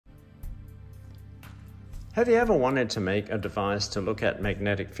Have you ever wanted to make a device to look at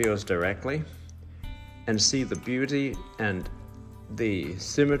magnetic fields directly and see the beauty and the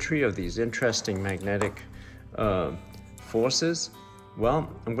symmetry of these interesting magnetic forces? Well,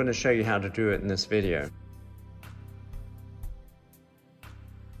 I'm going to show you how to do it in this video.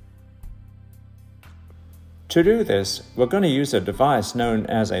 To do this, we're going to use a device known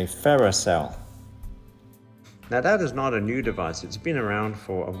as a ferrocell. Now that is not a new device, it's been around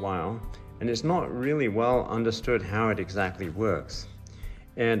for a while, and it's not really well understood how it exactly works.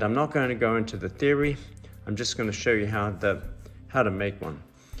 And I'm not going to go into the theory, I'm just going to show you how to make one.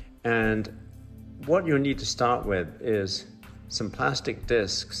 And what you'll need to start with is some plastic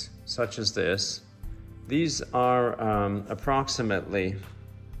discs, such as this. These are approximately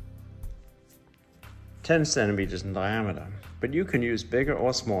 10 centimeters in diameter, but you can use bigger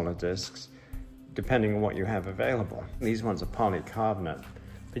or smaller discs depending on what you have available. These ones are polycarbonate,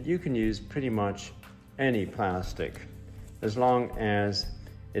 but you can use pretty much any plastic as long as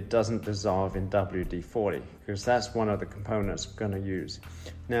it doesn't dissolve in WD-40, because that's one of the components we're going to use.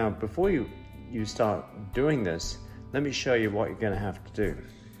 Now, before you start doing this, let me show you what you're going to have to do.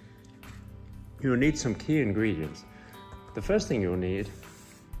 You'll need some key ingredients. The first thing you'll need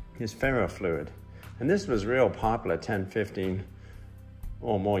is ferrofluid. And this was real popular 10, 15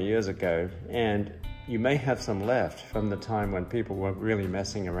 or more years ago, and you may have some left from the time when people were really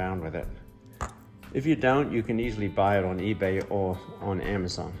messing around with it. If you don't, you can easily buy it on eBay or on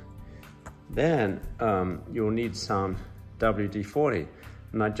Amazon. Then you'll need some WD-40,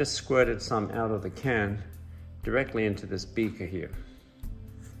 and I just squirted some out of the can directly into this beaker here.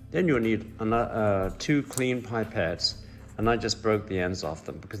 Then you'll need 2 clean pipettes, and I just broke the ends off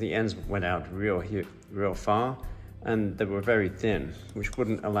them because the ends went out real far, and they were very thin, which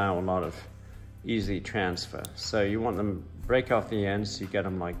wouldn't allow a lot of easy transfer. So you want them break off the ends so you get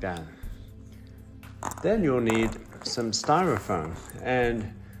them like that. Then you'll need some styrofoam,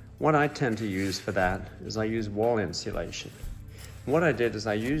 and what I tend to use for that is I use wall insulation. What I did is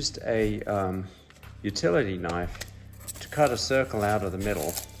I used a utility knife to cut a circle out of the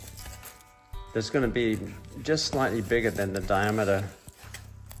middle that's going to be just slightly bigger than the diameter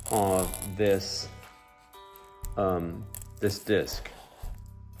of this disc.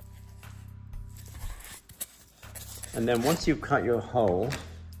 And then once you cut your hole,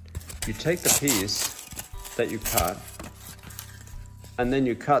 you take the piece that you cut, and then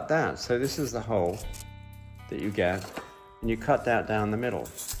you cut that. So this is the hole that you get, and you cut that down the middle.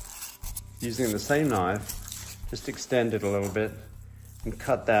 Using the same knife, just extend it a little bit and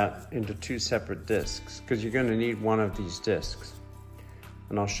cut that into 2 separate discs, because you're going to need one of these discs.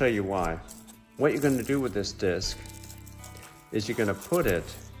 And I'll show you why. What you're going to do with this disc is you're going to put it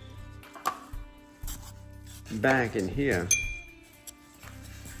back in here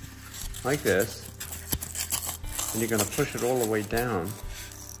like this, and you're going to push it all the way down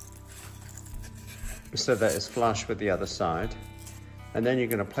so that it's flush with the other side. And then you're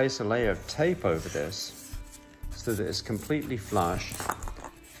going to place a layer of tape over this so that it's completely flush.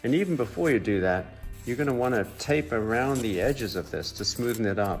 And even before you do that, you're going to want to tape around the edges of this to smoothen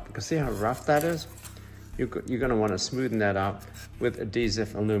it up, because see how rough that is? You're going to want to smoothen that up with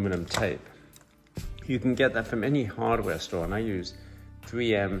adhesive aluminum tape. You can get that from any hardware store, and I use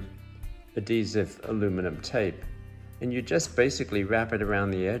 3M adhesive aluminum tape. And you just basically wrap it around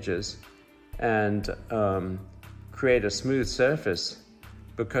the edges and create a smooth surface,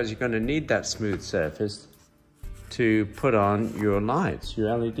 because you're going to need that smooth surface to put on your lights,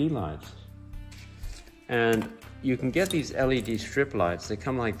 your LED lights. And you can get these LED strip lights. They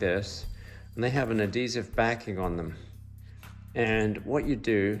come like this, and they have an adhesive backing on them. And what you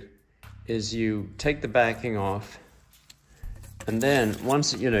do is you take the backing off, and then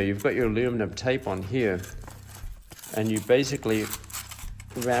once you've got your aluminum tape on here, and you basically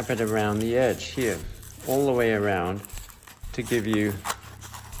wrap it around the edge here, all the way around, to give you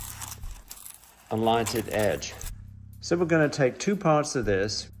a lighted edge. So we're going to take 2 parts of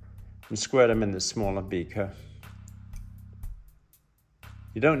this and squirt them in the smaller beaker.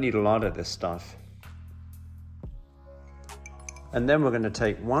 You don't need a lot of this stuff. And then we're going to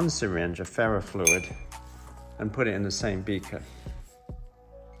take 1 syringe of ferrofluid and put it in the same beaker.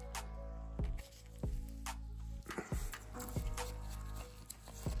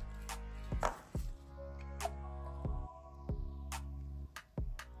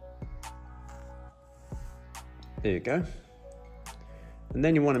 There you go. And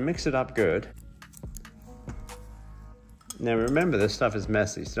then you want to mix it up good. Now remember, this stuff is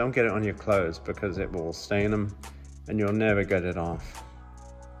messy, so don't get it on your clothes because it will stain them and you'll never get it off.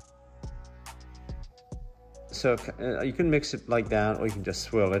 So you can mix it like that, or you can just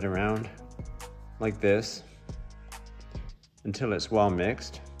swirl it around like this until it's well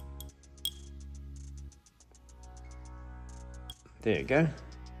mixed. There you go.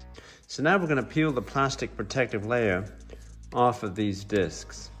 So now we're going to peel the plastic protective layer off of these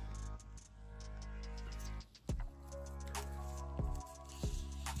discs.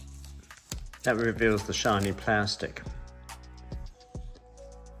 That reveals the shiny plastic.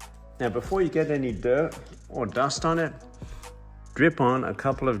 Now before you get any dirt or dust on it, drip on a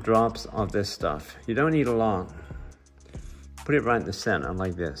couple of drops of this stuff. You don't need a lot. Put it right in the center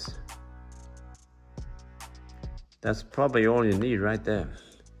like this. That's probably all you need right there.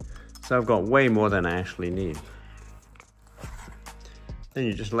 So I've got way more than I actually need. Then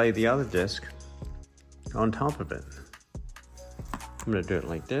you just lay the other disc on top of it. I'm gonna do it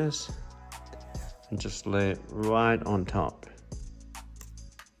like this and just lay it right on top.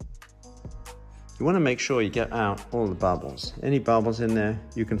 You wanna make sure you get out all the bubbles. Any bubbles in there,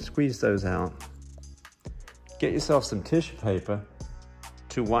 you can squeeze those out. Get yourself some tissue paper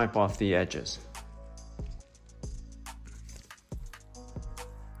to wipe off the edges.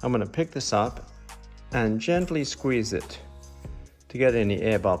 I'm going to pick this up and gently squeeze it to get any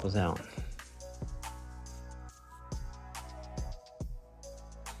air bubbles out.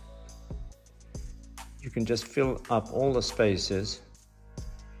 You can just fill up all the spaces,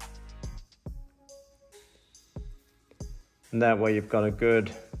 and that way you've got a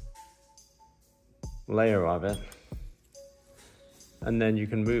good layer of it, and then you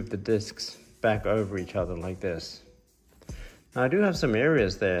can move the discs back over each other like this. Now I do have some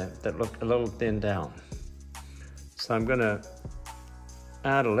areas there that look a little thinned out, so I'm going to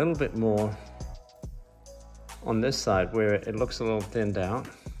add a little bit more on this side where it looks a little thinned out.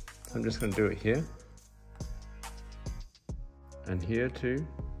 I'm just going to do it here and here too.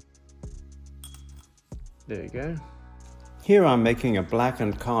 There you go. Here I'm making a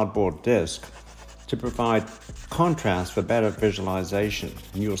blackened cardboard disc to provide contrast for better visualization,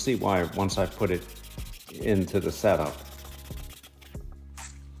 and you'll see why once I put it into the setup.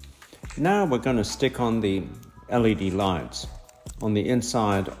 Now we're going to stick on the LED lights on the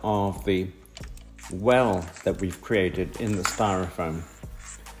inside of the well that we've created in the styrofoam.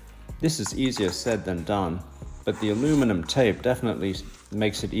 This is easier said than done, but the aluminum tape definitely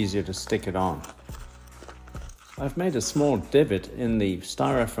makes it easier to stick it on. I've made a small divot in the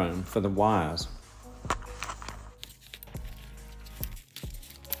styrofoam for the wires.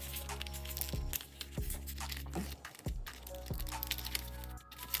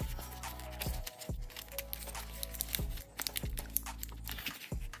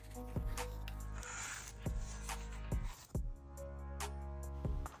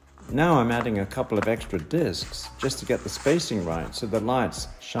 Now I'm adding a couple of extra discs just to get the spacing right so the lights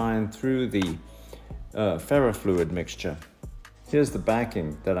shine through the ferrofluid mixture. Here's the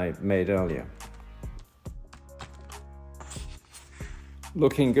backing that I made earlier.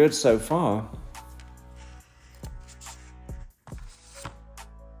 Looking good so far.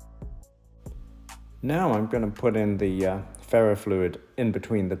 Now I'm going to put in the ferrofluid in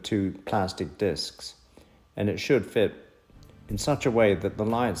between the two plastic discs, and it should fit in such a way that the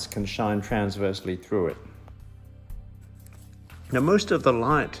lights can shine transversely through it. Now most of the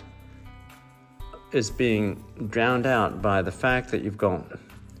light is being drowned out by the fact that you've got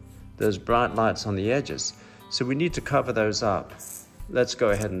those bright lights on the edges. So we need to cover those up. Let's go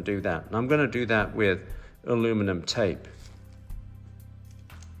ahead and do that. And I'm going to do that with aluminum tape.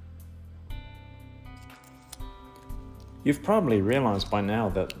 You've probably realized by now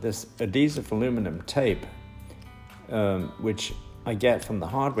that this adhesive aluminum tape which I get from the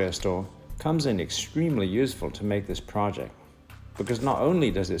hardware store, comes in extremely useful to make this project, because not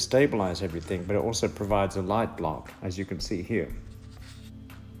only does it stabilize everything, but it also provides a light block, as you can see here.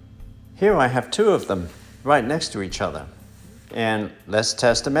 Here I have two of them right next to each other, and let's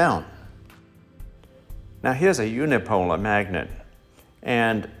test them out. Now here's a unipolar magnet,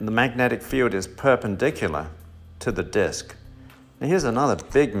 and the magnetic field is perpendicular to the disc. Now here's another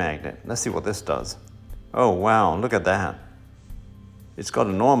big magnet. Let's see what this does. Oh wow, look at that. It's got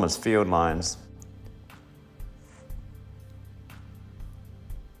enormous field lines.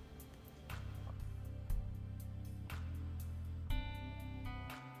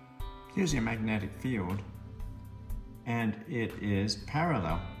 Here's your magnetic field, and it is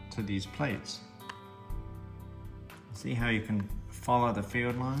parallel to these plates. See how you can follow the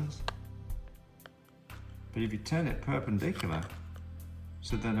field lines? But if you turn it perpendicular,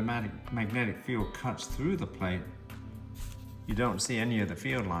 so that the magnetic field cuts through the plate, you don't see any of the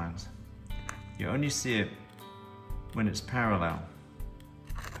field lines. You only see it when it's parallel.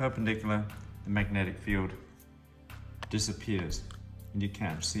 Perpendicular, the magnetic field disappears and you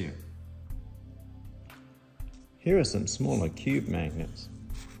can't see it. Here are some smaller cube magnets.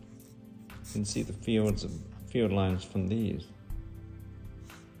 You can see the field lines from these.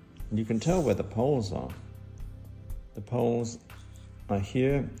 And you can tell where the poles are. The poles are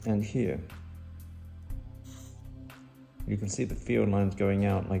here and here. You can see the field lines going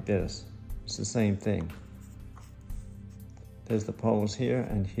out like this. It's the same thing. There's the poles here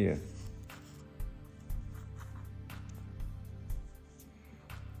and here.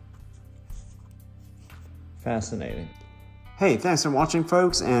 Fascinating. Hey, thanks for watching,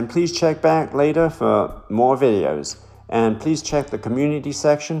 folks, and please check back later for more videos. And please check the community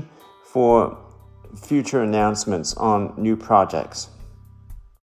section for future announcements on new projects.